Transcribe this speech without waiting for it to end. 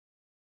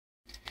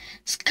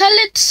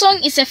Scarlet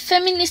Song is a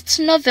feminist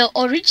novel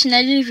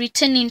originally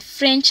written in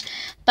French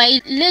by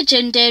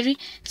legendary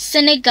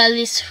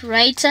Senegalese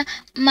writer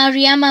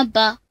Mariama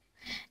Bâ.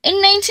 In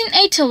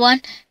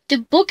 1981, the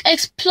book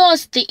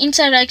explores the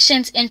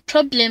interactions and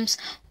problems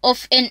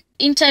of an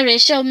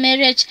interracial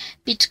marriage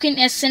between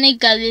a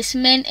Senegalese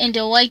man and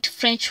a white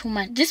French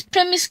woman. This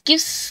premise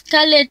gives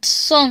Scarlet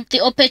Song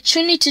the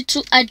opportunity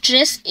to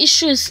address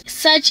issues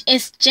such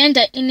as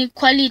gender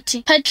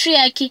inequality,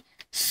 patriarchy,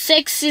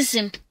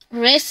 sexism,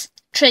 race,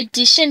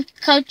 tradition,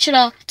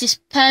 cultural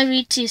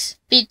disparities,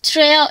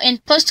 betrayal,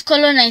 and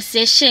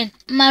post-colonization.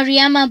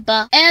 Mariama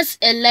Bâ, as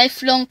a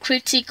lifelong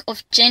critic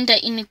of gender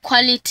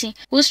inequality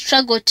who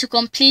struggled to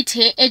complete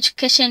her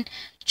education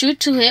due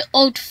to her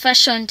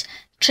old-fashioned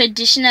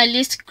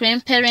traditionalist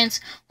grandparents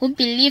who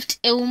believed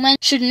a woman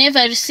should never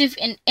receive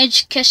an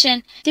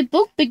education. The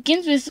book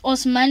begins with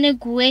Ousmane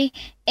Gouye,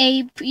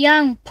 a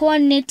young, poor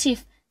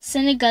native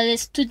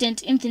Senegalese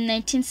student in the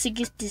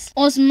 1960s.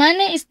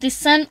 Ousmane is the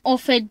son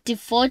of a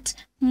devout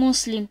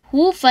Muslim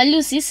who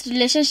values his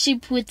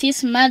relationship with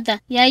his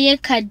mother, Yaya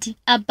Kadi,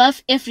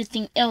 above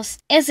everything else.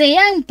 As a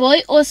young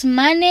boy,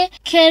 Ousmane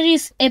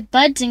carries a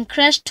budding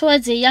crush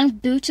towards a young,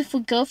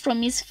 beautiful girl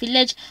from his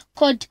village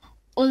called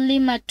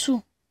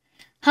Oulimata.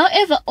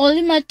 However,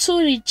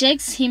 Oulimata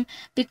rejects him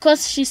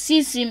because she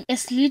sees him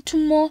as little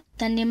more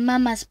than a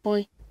mama's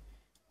boy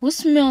who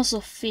smells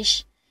of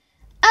fish.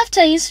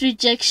 After his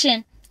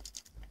rejection,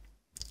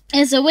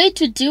 as a way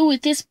to deal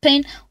with his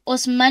pain,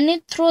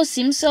 Ousmane throws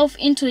himself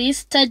into his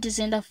studies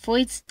and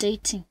avoids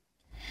dating.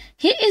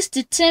 He is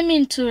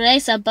determined to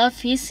rise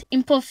above his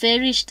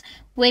impoverished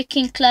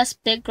working-class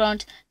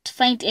background to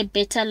find a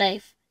better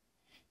life.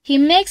 He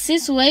makes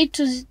his way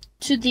to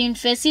the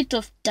University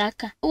of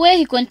Dhaka, where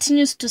he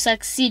continues to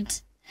succeed.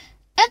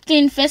 At the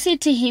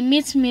university, he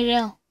meets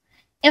Mireille,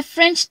 a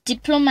French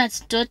diplomat's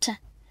daughter.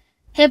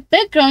 Her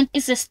background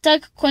is a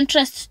stark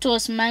contrast to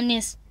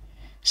Ousmane's.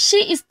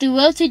 She is the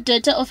wealthy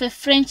daughter of a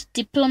French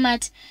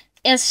diplomat,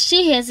 as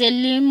she has a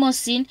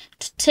limousine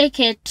to take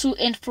her to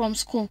and from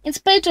school. In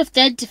spite of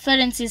their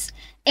differences,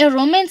 a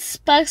romance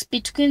sparks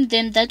between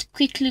them that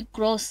quickly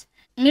grows.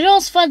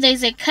 Mireille's father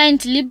is a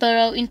kind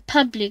liberal in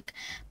public,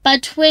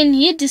 but when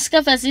he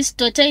discovers his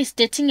daughter is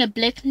dating a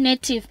black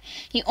native,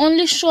 he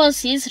only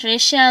shows his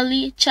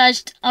racially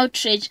charged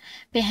outrage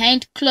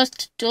behind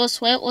closed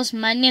doors, while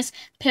Ousmane's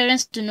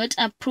parents do not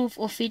approve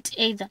of it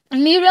either.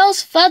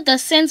 Mireille's father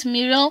sends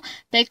Mireille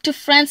back to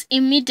France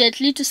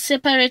immediately to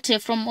separate her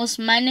from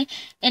Ousmane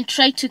and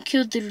try to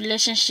kill the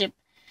relationship.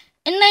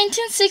 In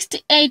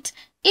 1968,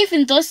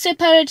 even though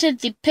separated,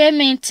 the pair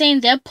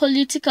maintained their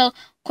political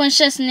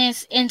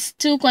consciousness and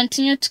still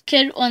continue to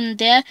carry on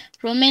their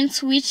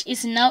romance, which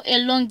is now a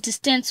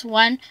long-distance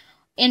one,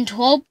 and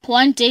hope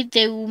one day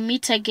they will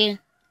meet again.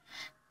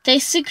 They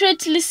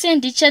secretly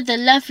send each other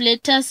love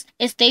letters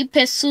as they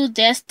pursue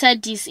their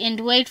studies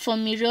and wait for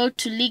Mireille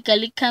to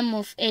legally come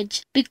of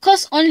age,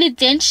 because only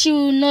then she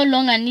will no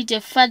longer need a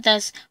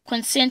father's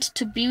consent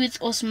to be with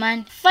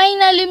Ousmane.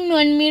 Finally,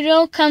 when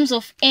Mireille comes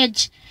of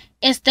age,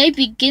 as they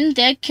begin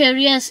their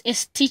careers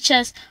as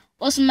teachers,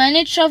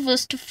 Ousmane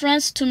travels to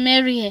France to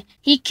marry her.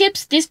 He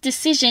keeps this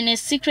decision a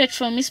secret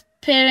from his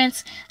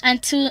parents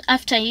until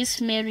after he is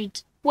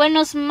married. When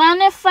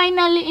Ousmane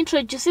finally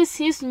introduces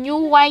his new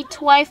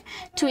white wife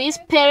to his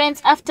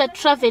parents after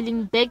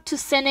traveling back to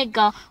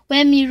Senegal,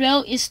 where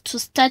Mireille is to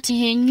start her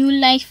new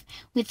life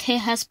with her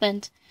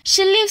husband,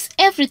 she leaves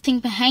everything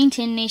behind: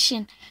 her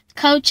nation,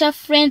 culture,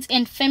 friends,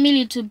 and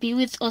family to be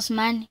with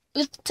Ousmane.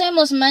 With time,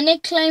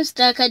 Ousmane climbs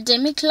the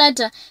academic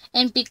ladder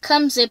and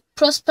becomes a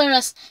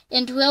prosperous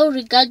and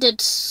well-regarded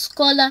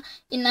scholar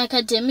in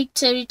academic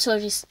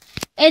territories.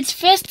 At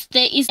first,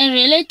 there is a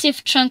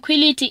relative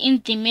tranquility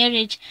in the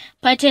marriage,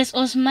 but as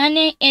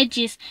Ousmane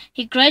ages,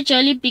 he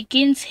gradually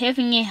begins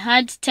having a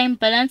hard time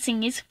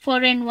balancing his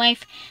foreign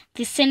wife,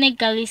 the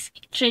Senegalese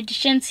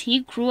traditions he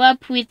grew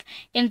up with,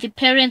 and the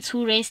parents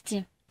who raised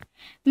him.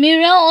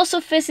 Mireille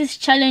also faces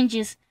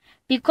challenges.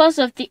 Because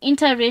of the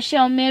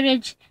interracial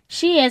marriage,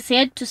 she has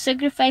had to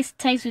sacrifice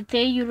ties with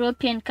her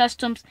European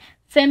customs,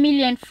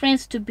 family, and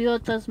friends to be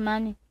with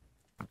Ousmane.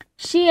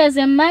 She has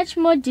a much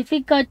more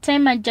difficult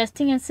time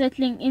adjusting and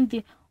settling in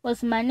the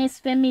Ousmane's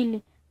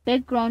family,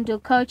 background or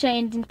culture,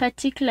 and in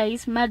particular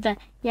his mother,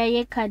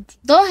 Yaya Kadi.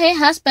 Though her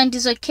husband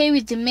is okay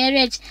with the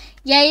marriage,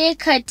 Yaya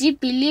Kadi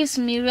believes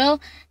Mireille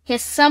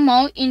has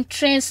somehow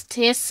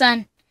interested her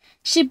son.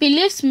 She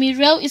believes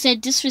Mireille is a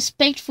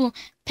disrespectful,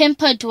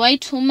 pampered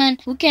white woman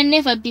who can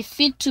never be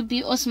fit to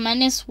be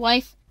Ousmane's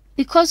wife.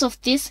 Because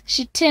of this,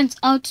 she turns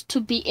out to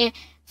be a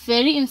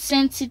very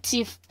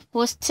insensitive,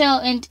 hostile,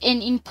 and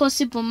an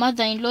impossible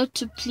mother-in-law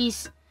to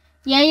please.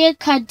 Yaya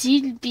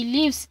Kadi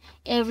believes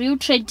a real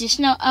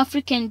traditional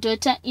African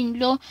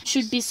daughter-in-law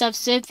should be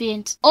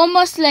subservient,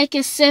 almost like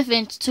a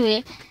servant to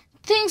her.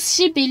 Things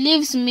she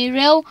believes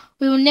Mireille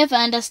will never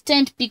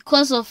understand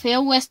because of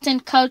her Western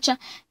culture,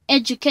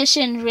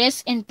 education,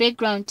 race, and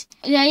background.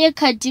 Yaya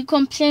Kadi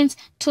complains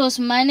to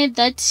Ousmane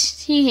that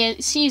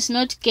she is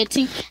not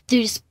getting the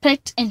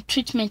respect and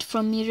treatment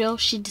from Mireille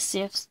she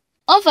deserves.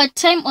 Over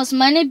time,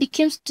 Ousmane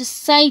begins to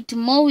side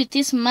more with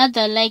his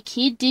mother like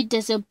he did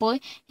as a boy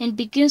and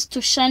begins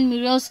to shun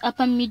Muriel's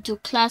upper middle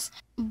class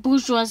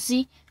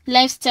bourgeoisie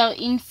lifestyle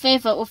in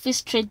favor of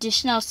his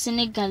traditional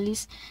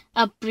Senegalese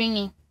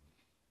upbringing.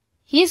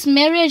 His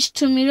marriage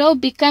to Muriel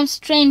becomes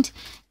strained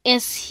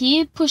as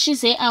he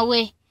pushes her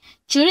away.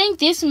 During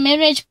these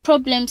marriage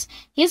problems,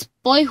 his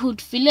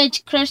boyhood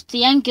village crushed the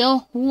young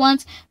girl who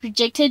once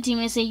rejected him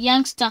as a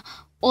youngster.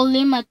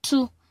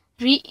 Oulimata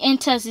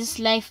re-enters his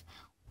life.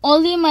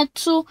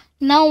 Oulimata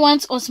now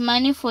wants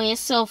Ousmane for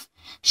herself.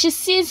 She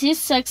sees his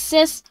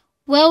success,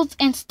 wealth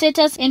and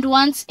status and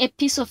wants a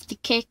piece of the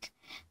cake.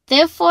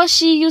 Therefore,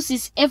 she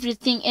uses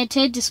everything at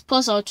her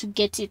disposal to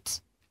get it.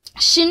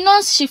 She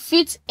knows she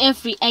fits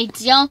every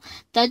ideal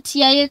that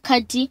Yaya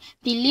Kadi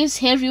believes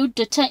her real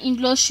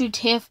daughter-in-law should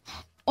have.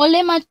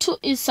 Oulimata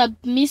is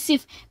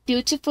submissive,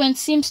 beautiful and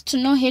seems to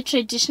know her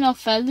traditional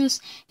values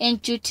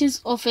and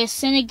duties of a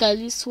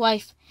Senegalese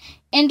wife.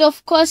 And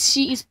of course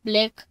she is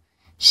black.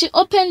 She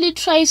openly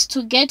tries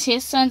to get her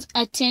son's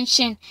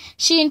attention.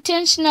 She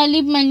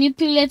intentionally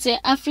manipulates her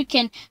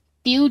African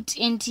build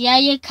and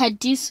Yaya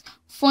Kadi's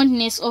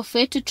fondness of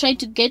her to try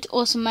to get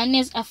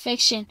Ousmane's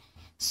affection.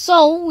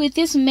 So, with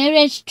his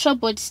marriage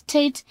troubled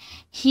state,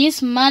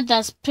 his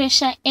mother's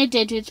pressure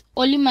added with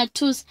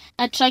Oulimata's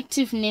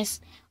attractiveness,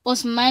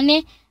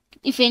 Ousmane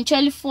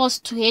eventually falls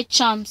to her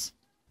charms.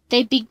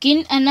 They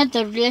begin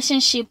another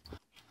relationship.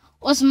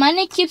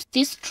 Ousmane keeps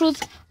this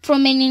truth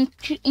from an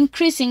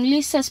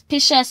increasingly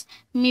suspicious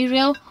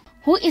Muriel,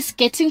 who is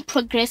getting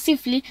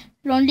progressively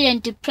lonely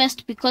and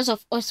depressed because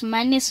of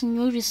Ousmane's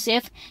new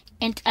reserve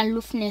and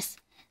aloofness.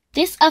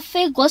 This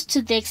affair goes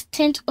to the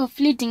extent of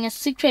leading a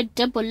secret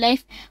double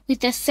life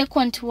with a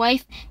second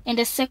wife and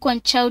a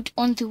second child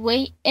on the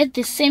way at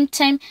the same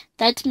time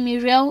that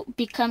Muriel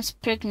becomes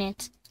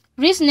pregnant.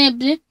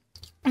 Reasonably,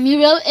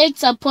 Muriel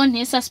acts upon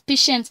her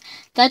suspicions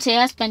that her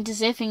husband is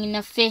having an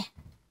affair.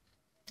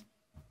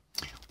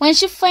 When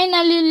she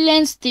finally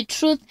learns the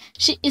truth,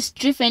 she is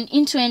driven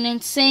into an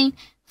insane,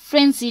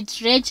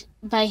 frenzied rage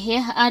by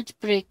her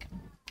heartbreak.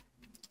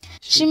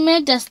 She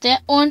murders their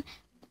own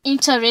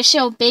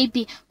interracial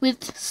baby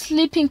with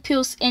sleeping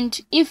pills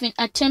and even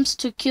attempts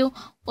to kill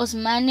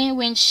Ousmane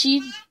when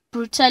she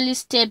brutally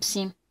stabs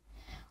him.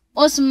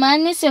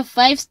 Ousmane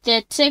survives the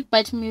attack,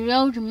 but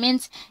Muriel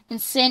remains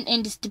insane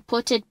and is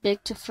deported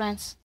back to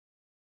France.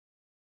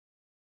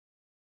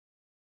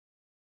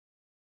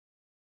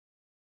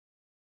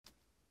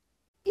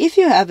 If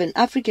you have an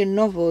African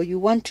novel you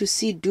want to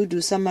see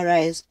Dudu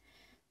summarize,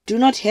 do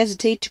not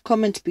hesitate to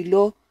comment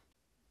below.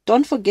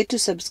 Don't forget to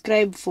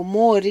subscribe for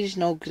more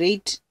original,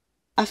 great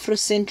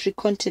Afrocentric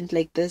content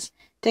like this.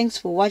 Thanks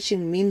for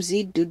watching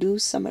Mimsy Dudu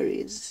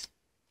Summaries.